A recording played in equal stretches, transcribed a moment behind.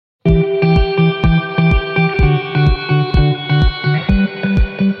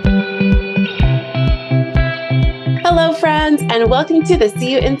and welcome to the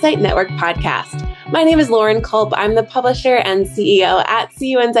CU Insight Network podcast. My name is Lauren Culp. I'm the publisher and CEO at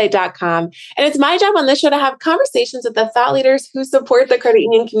cuinsight.com, and it's my job on this show to have conversations with the thought leaders who support the credit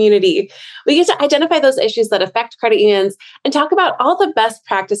union community. We get to identify those issues that affect credit unions and talk about all the best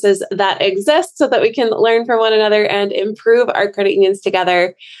practices that exist so that we can learn from one another and improve our credit unions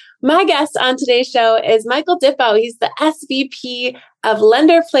together. My guest on today's show is Michael Dippo. He's the SVP of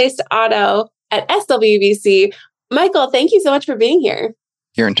Lender-Placed Auto at SWBC. Michael, thank you so much for being here.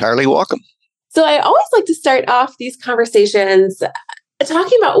 You're entirely welcome. So I always like to start off these conversations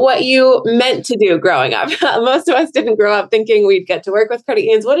talking about what you meant to do growing up. Most of us didn't grow up thinking we'd get to work with credit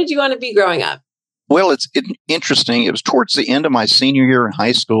unions. What did you want to be growing up? Well, it's interesting. It was towards the end of my senior year in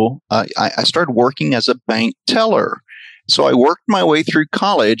high school. I started working as a bank teller. So I worked my way through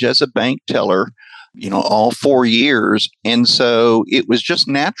college as a bank teller, all 4 years. And so it was just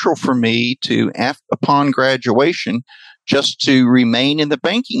natural for me to, upon graduation, just to remain in the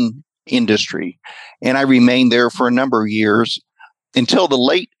banking industry. And I remained there for a number of years until the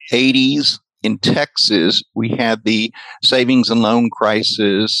late 80s in Texas. We had the savings and loan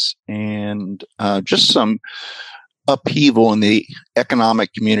crisis and just some upheaval in the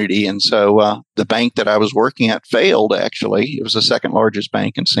economic community. And so the bank that I was working at failed, actually. It was the second largest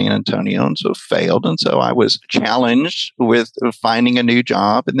bank in San Antonio, and so it failed. And so I was challenged with finding a new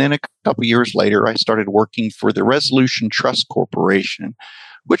job. And then a couple years later, I started working for the Resolution Trust Corporation,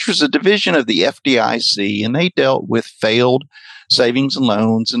 which was a division of the FDIC, and they dealt with failed savings and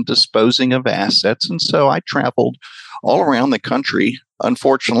loans and disposing of assets. And so I traveled all around the country,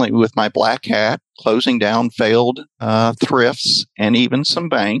 unfortunately, with my black hat, closing down failed thrifts and even some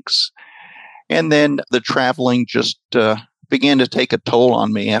banks. And then the traveling just began to take a toll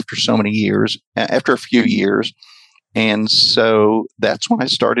on me after a few years. And so that's when I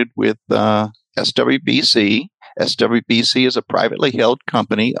started with SWBC. SWBC is a privately held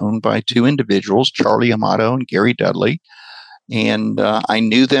company owned by two individuals, Charlie Amato and Gary Dudley. And I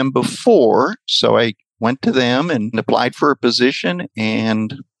knew them before, so I went to them and applied for a position.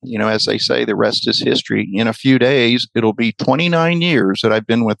 And, as they say, the rest is history. In a few days, it'll be 29 years that I've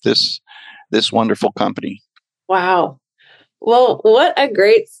been with this wonderful company. Wow. Well, what a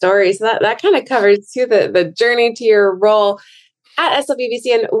great story. So that kind of covers too the journey to your role at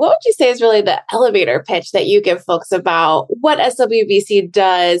SWBC. And what would you say is really the elevator pitch that you give folks about what SWBC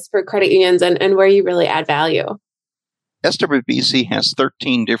does for credit unions and where you really add value? SWBC has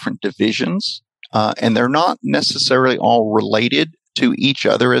 13 different divisions, and they're not necessarily all related to each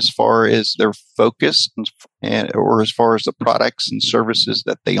other as far as their focus or as far as the products and services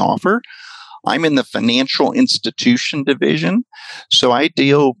that they offer. I'm in the financial institution division, so I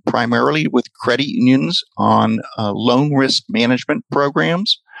deal primarily with credit unions on loan risk management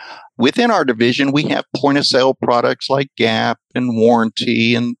programs. Within our division, we have point-of-sale products like Gap and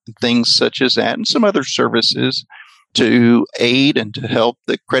warranty and things such as that, and some other services to aid and to help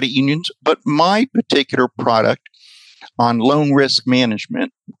the credit unions. But my particular product on loan risk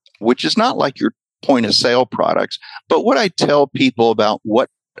management, which is not like your point-of-sale products, but what I tell people about what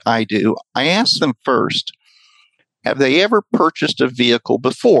I do, I ask them first, have they ever purchased a vehicle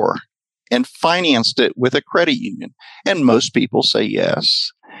before and financed it with a credit union? And most people say yes.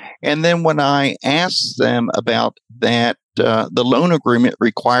 And then when I ask them about that, the loan agreement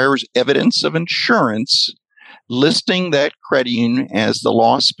requires evidence of insurance listing that credit union as the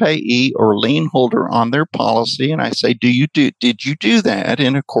loss payee or lien holder on their policy. And I say, did you do that?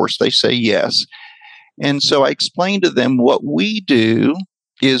 And of course they say yes. And so I explain to them what we do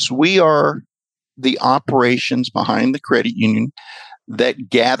is we are the operations behind the credit union that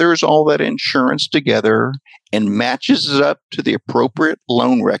gathers all that insurance together and matches it up to the appropriate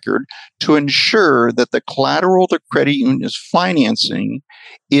loan record to ensure that the collateral the credit union is financing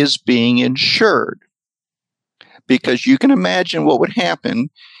is being insured. Because you can imagine what would happen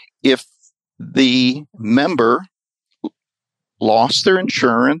if the member lost their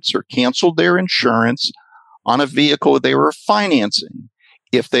insurance or canceled their insurance on a vehicle they were financing.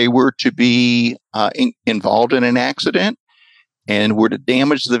 If they were to be involved in an accident and were to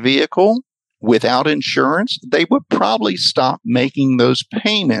damage the vehicle without insurance, they would probably stop making those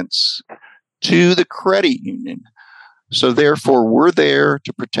payments to the credit union. So therefore, we're there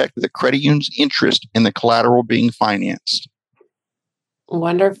to protect the credit union's interest in the collateral being financed.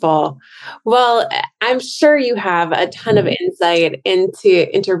 Wonderful. Well, I'm sure you have a ton of insight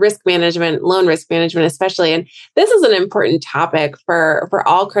into risk management, loan risk management, especially. And this is an important topic for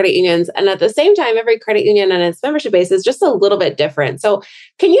all credit unions. And at the same time, every credit union and its membership base is just a little bit different. So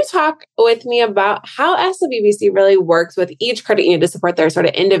can you talk with me about how SWBC really works with each credit union to support their sort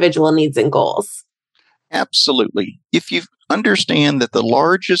of individual needs and goals? Absolutely. If you understand that the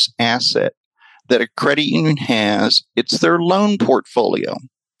largest asset that a credit union has, it's their loan portfolio.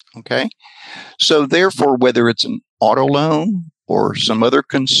 Okay. So therefore, whether it's an auto loan or some other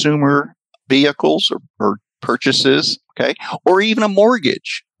consumer vehicles or purchases, okay, or even a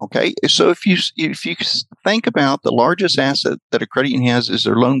mortgage, okay. So if you think about the largest asset that a credit union has is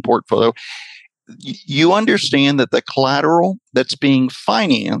their loan portfolio, you understand that the collateral that's being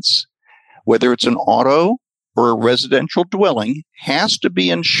financed, whether it's an auto or a residential dwelling, has to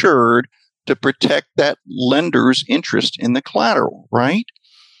be insured to protect that lender's interest in the collateral, right?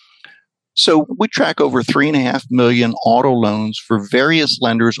 So we track over 3.5 million auto loans for various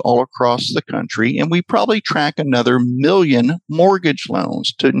lenders all across the country, and we probably track another 1 million mortgage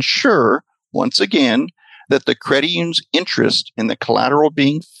loans to ensure, once again, that the credit union's interest in the collateral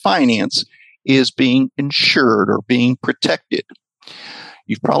being financed is being insured or being protected.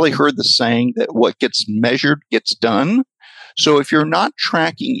 You've probably heard the saying that what gets measured gets done. So if you're not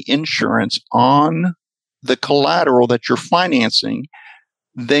tracking insurance on the collateral that you're financing,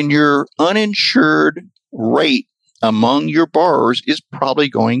 then your uninsured rate among your borrowers is probably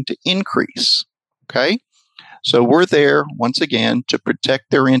going to increase. Okay. So we're there once again to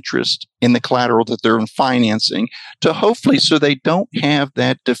protect their interest in the collateral that they're financing, to hopefully so they don't have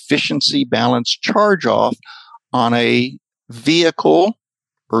that deficiency balance charge off on a vehicle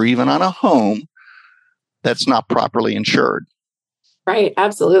or even on a home that's not properly insured. Right.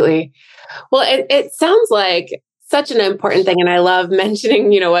 Absolutely. Well, it sounds like such an important thing. And I love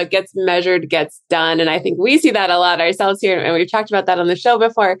mentioning, what gets measured gets done. And I think we see that a lot ourselves here. And we've talked about that on the show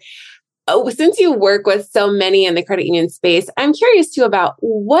before. Since you work with so many in the credit union space, I'm curious too about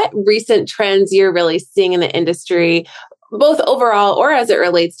what recent trends you're really seeing in the industry, both overall or as it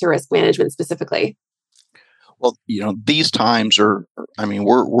relates to risk management specifically. Well, these times we're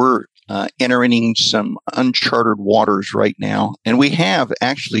entering some uncharted waters right now, and we have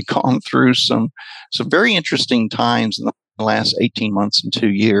actually gone through some very interesting times in the last 18 months and 2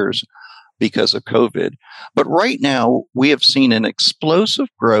 years because of COVID. But right now, we have seen an explosive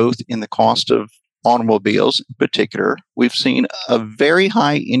growth in the cost of automobiles in particular. We've seen a very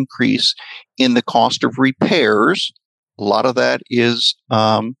high increase in the cost of repairs. A lot of that is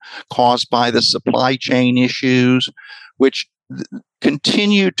caused by the supply chain issues, which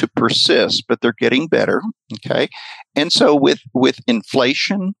continue to persist, but they're getting better. Okay. And so with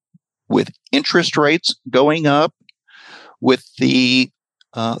inflation, with interest rates going up, with the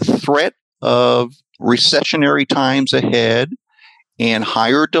threat of recessionary times ahead and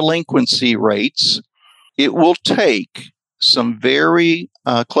higher delinquency rates, it will take some very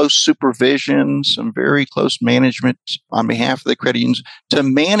close supervision, some very close management on behalf of the credit unions to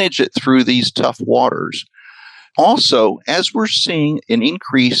manage it through these tough waters. Also, as we're seeing an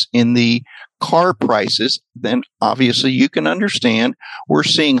increase in the car prices, then obviously you can understand we're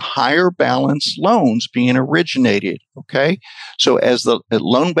seeing higher balance loans being originated. Okay. So as the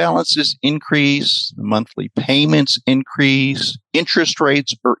loan balances increase, the monthly payments increase, interest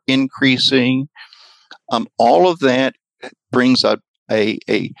rates are increasing. All of that brings up a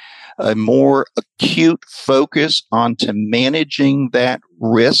more acute focus onto managing that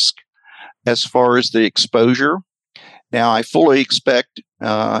risk as far as the exposure. Now, I fully expect,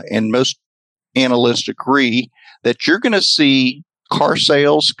 and most analysts agree, that you're going to see car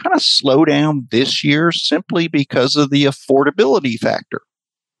sales kind of slow down this year simply because of the affordability factor.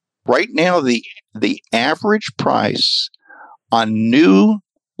 Right now, the average price on new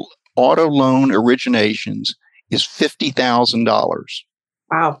auto loan originations is $50,000.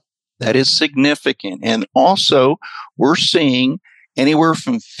 Wow. That is significant. And also, we're seeing anywhere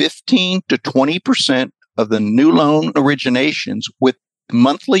from 15 to 20% of the new loan originations with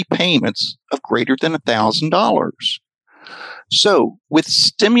monthly payments of greater than $1,000. So with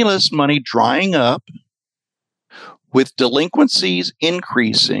stimulus money drying up, with delinquencies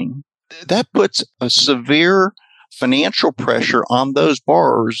increasing, that puts a severe financial pressure on those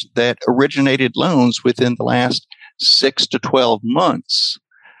borrowers that originated loans within the last 6 to 12 months.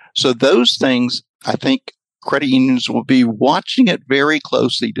 So those things, I think credit unions will be watching it very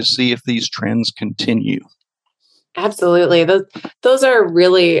closely to see if these trends continue. Absolutely. Those are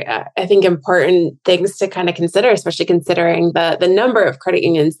really, I think, important things to kind of consider, especially considering the number of credit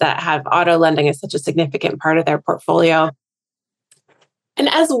unions that have auto lending as such a significant part of their portfolio. And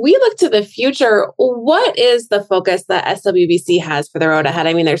as we look to the future, what is the focus that SWBC has for the road ahead?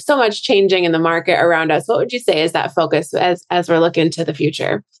 I mean, there's so much changing in the market around us. What would you say is that focus as we're looking to the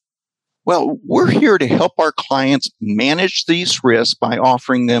future? Well, we're here to help our clients manage these risks by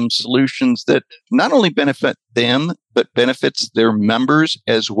offering them solutions that not only benefit them, but benefits their members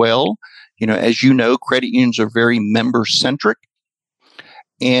as well. As you know, credit unions are very member centric.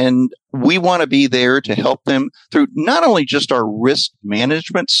 And we want to be there to help them through not only just our risk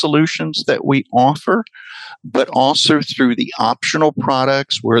management solutions that we offer, but also through the optional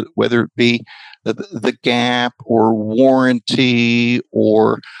products, whether it be the gap or warranty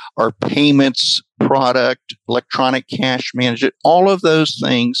or our payments product, electronic cash management, all of those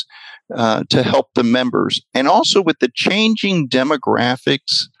things to help the members. And also with the changing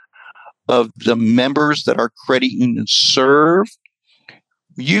demographics of the members that our credit unions serve,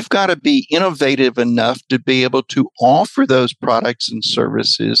 you've got to be innovative enough to be able to offer those products and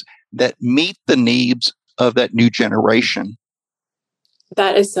services that meet the needs of that new generation.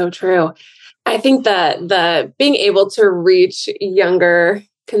 That is so true. I think that the being able to reach younger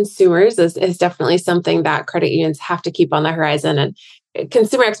consumers is definitely something that credit unions have to keep on the horizon, and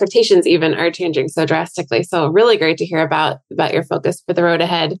consumer expectations even are changing so drastically. So really great to hear about your focus for the road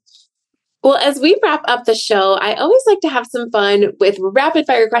ahead. Well, as we wrap up the show, I always like to have some fun with rapid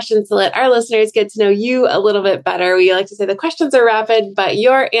fire questions to let our listeners get to know you a little bit better. We like to say the questions are rapid, but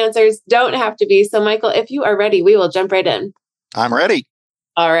your answers don't have to be. So, Michael, if you are ready, we will jump right in. I'm ready.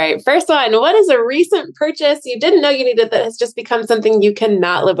 All right. First one, what is a recent purchase you didn't know you needed that has just become something you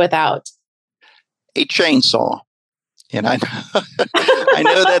cannot live without? A chainsaw. And I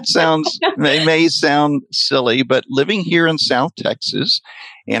know that may sound silly, but living here in South Texas,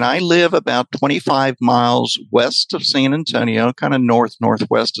 and I live about 25 miles west of San Antonio, kind of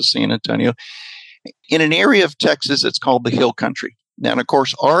northwest of San Antonio, in an area of Texas that's called the Hill Country. Now, of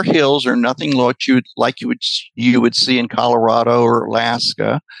course, our hills are nothing like you would see in Colorado or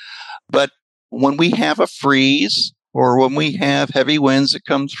Alaska, but when we have a freeze or when we have heavy winds that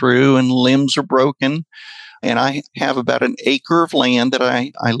come through and limbs are broken, and I have about an acre of land that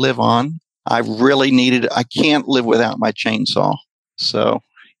I live on, I can't live without my chainsaw. So,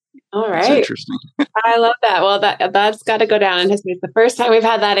 all right. It's interesting. I love that. Well, that's got to go down in history. It's the first time we've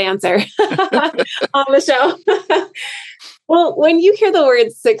had that answer on the show. Well, when you hear the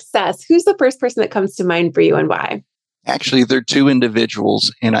word success, who's the first person that comes to mind for you and why? Actually, they're two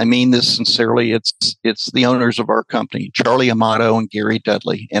individuals, and I mean this sincerely. It's the owners of our company, Charlie Amato and Gary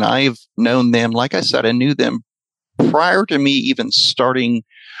Dudley. And I've known them, like I said, I knew them prior to me even starting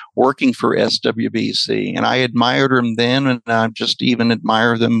working for SWBC. And I admired them then, and I just even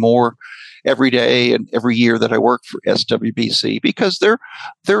admire them more every day and every year that I work for SWBC, because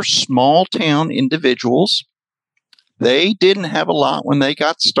they're small town individuals. They didn't have a lot when they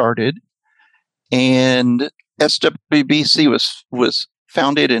got started, and SWBC was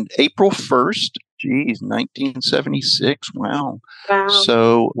founded in April 1st, 1976. Wow.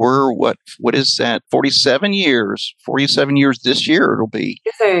 So we're what is that? 47 years this year it'll be.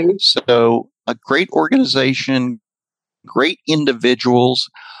 Amazing. So a great organization, great individuals.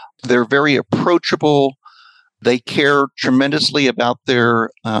 They're very approachable. They care tremendously about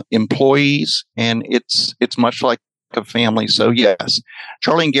their employees, and it's much like a family. So yes,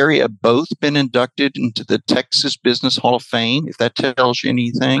 Charlie and Gary have both been inducted into the Texas Business Hall of Fame, if that tells you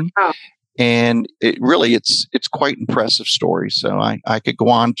anything. Wow. And it's quite impressive story. So I could go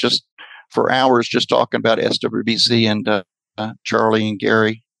on just for hours just talking about SWBC and Charlie and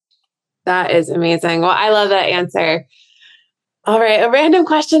Gary. That is amazing. Well, I love that answer. All right, a random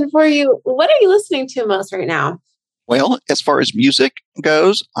question for you. What are you listening to most right now? Well, as far as music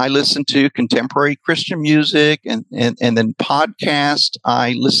goes, I listen to contemporary Christian music and then podcast.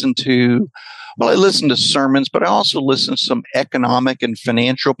 I listen to sermons, but I also listen to some economic and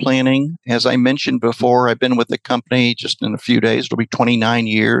financial planning. As I mentioned before, I've been with the company just in a few days. It'll be 29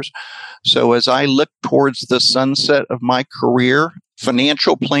 years. So as I look towards the sunset of my career,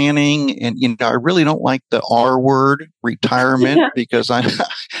 financial planning, and I really don't like the R word, retirement, because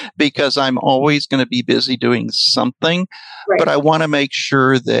I'm always going to be busy doing something. Right. But I want to make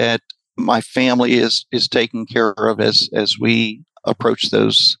sure that my family is taken care of as we approach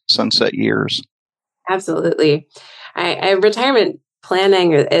those sunset years. Absolutely. Retirement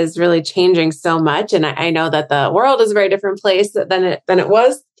planning is really changing so much. And I know that the world is a very different place than it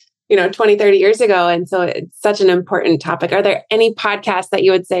was 20, 30 years ago. And so it's such an important topic. Are there any podcasts that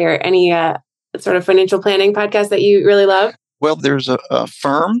you would say, or any sort of financial planning podcasts that you really love? Well, there's a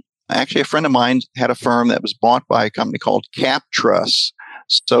firm. Actually, a friend of mine had a firm that was bought by a company called Cap Trust.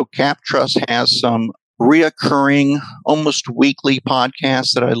 So Cap Trust has some reoccurring, almost weekly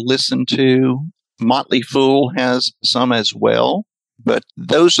podcasts that I listen to. Motley Fool has some as well. But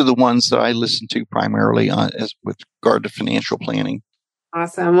those are the ones that I listen to primarily with regard to financial planning.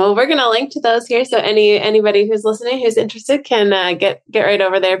 Awesome. Well, we're going to link to those here. So anybody who's listening, who's interested can get right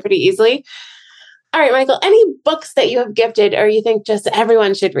over there pretty easily. All right, Michael, any books that you have gifted or you think just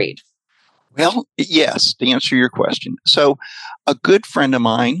everyone should read? Well, yes, to answer your question. So a good friend of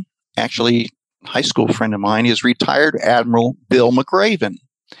mine, actually high school friend of mine, is retired Admiral Bill McRaven.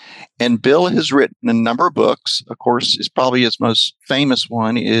 And Bill has written a number of books. Of course, probably his most famous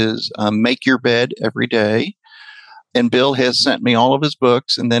one is Make Your Bed Every Day. And Bill has sent me all of his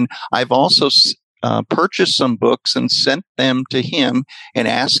books. And then I've also purchased some books and sent them to him and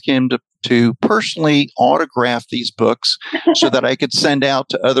asked him to personally autograph these books so that I could send out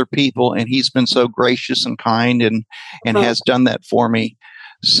to other people. And he's been so gracious and kind and has done that for me.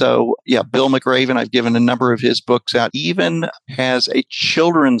 So, yeah, Bill McRaven, I've given a number of his books out. Even has a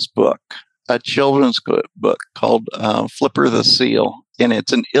children's book called Flipper the Seal. And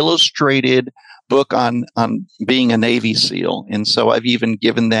it's an illustrated book on being a Navy SEAL. And so I've even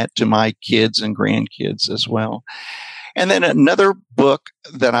given that to my kids and grandkids as well. And then another book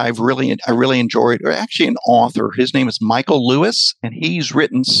that I really enjoyed, or actually an author, his name is Michael Lewis, and he's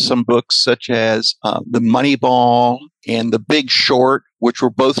written some books such as The Moneyball and The Big Short, which were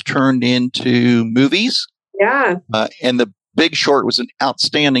both turned into movies. Yeah. And The Big Short was an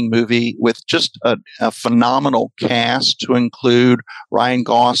outstanding movie with just a phenomenal cast to include Ryan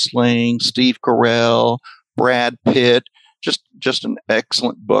Gosling, Steve Carell, Brad Pitt. Just an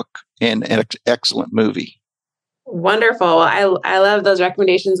excellent book and an excellent movie. Wonderful. I love those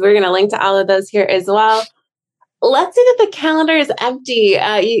recommendations. We're going to link to all of those here as well. Let's see that the calendar is empty.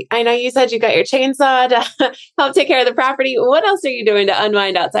 I know you said you got your chainsaw to help take care of the property. What else are you doing to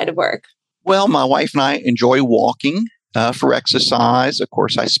unwind outside of work? Well, my wife and I enjoy walking for exercise. Of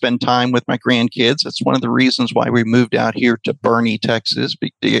course, I spend time with my grandkids. That's one of the reasons why we moved out here to Boerne, Texas,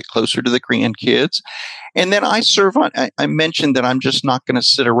 to get closer to the grandkids. And then I mentioned that I'm just not going to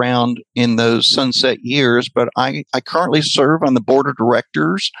sit around in those sunset years, but I currently serve on the board of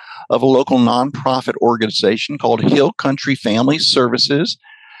directors of a local nonprofit organization called Hill Country Family Services.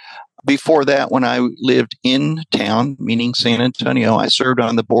 Before that, when I lived in town, meaning San Antonio, I served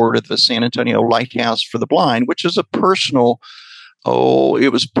on the board of the San Antonio Lighthouse for the Blind, which is it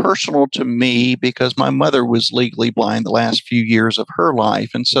was personal to me because my mother was legally blind the last few years of her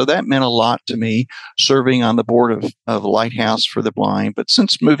life. And so that meant a lot to me, serving on the board of the Lighthouse for the Blind. But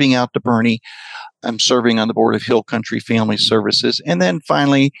since moving out to Boerne, I'm serving on the board of Hill Country Family Services. And then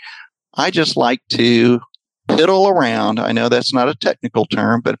finally, I just like to piddle around. I know that's not a technical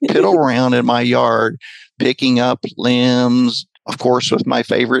term, but piddle around in my yard, picking up limbs, of course, with my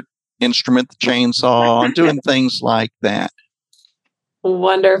favorite instrument, the chainsaw, and doing things like that.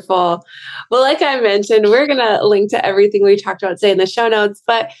 Wonderful. Well, like I mentioned, we're going to link to everything we talked about today in the show notes.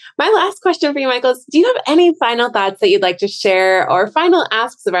 But my last question for you, Michael, is do you have any final thoughts that you'd like to share or final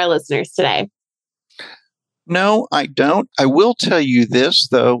asks of our listeners today? No, I don't. I will tell you this,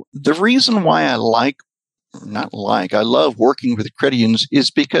 though. The reason why I love working with credit unions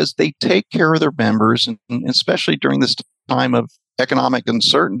is because they take care of their members, and especially during this time of economic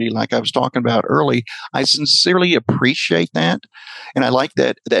uncertainty, like I was talking about early. I sincerely appreciate that. And I like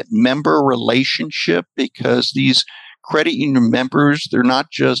that member relationship because these credit union members, they're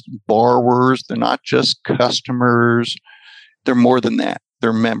not just borrowers, they're not just customers, they're more than that.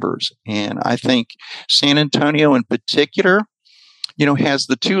 They're members. And I think San Antonio in particular, has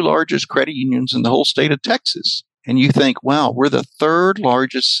the two largest credit unions in the whole state of Texas. And you think, wow, we're the third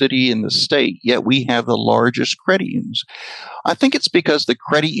largest city in the state, yet we have the largest credit unions. I think it's because the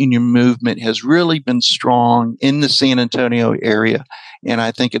credit union movement has really been strong in the San Antonio area. And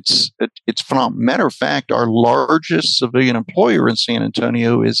I think it's phenomenal. Matter of fact, our largest civilian employer in San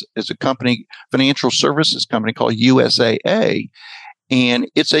Antonio is a company, financial services company called USAA. And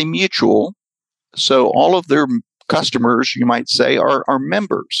it's a mutual. So all of their customers, you might say, are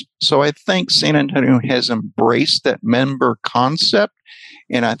members. So I think San Antonio has embraced that member concept,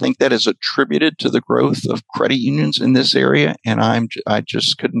 and I think that is attributed to the growth of credit unions in this area. And I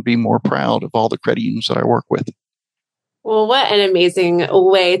just couldn't be more proud of all the credit unions that I work with. Well, what an amazing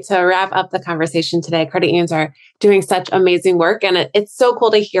way to wrap up the conversation today. Credit unions are doing such amazing work. And it's so cool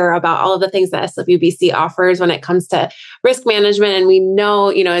to hear about all of the things that SWBC offers when it comes to risk management. And we know,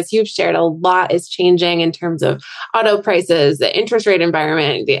 as you've shared, a lot is changing in terms of auto prices, the interest rate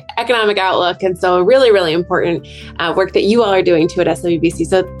environment, the economic outlook. And so really, really important work that you all are doing too at SWBC.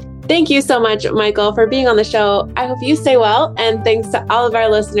 So thank you so much, Michael, for being on the show. I hope you stay well. And thanks to all of our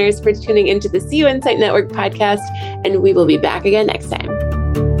listeners for tuning into the CU Insight Network podcast. And we will be back again next time.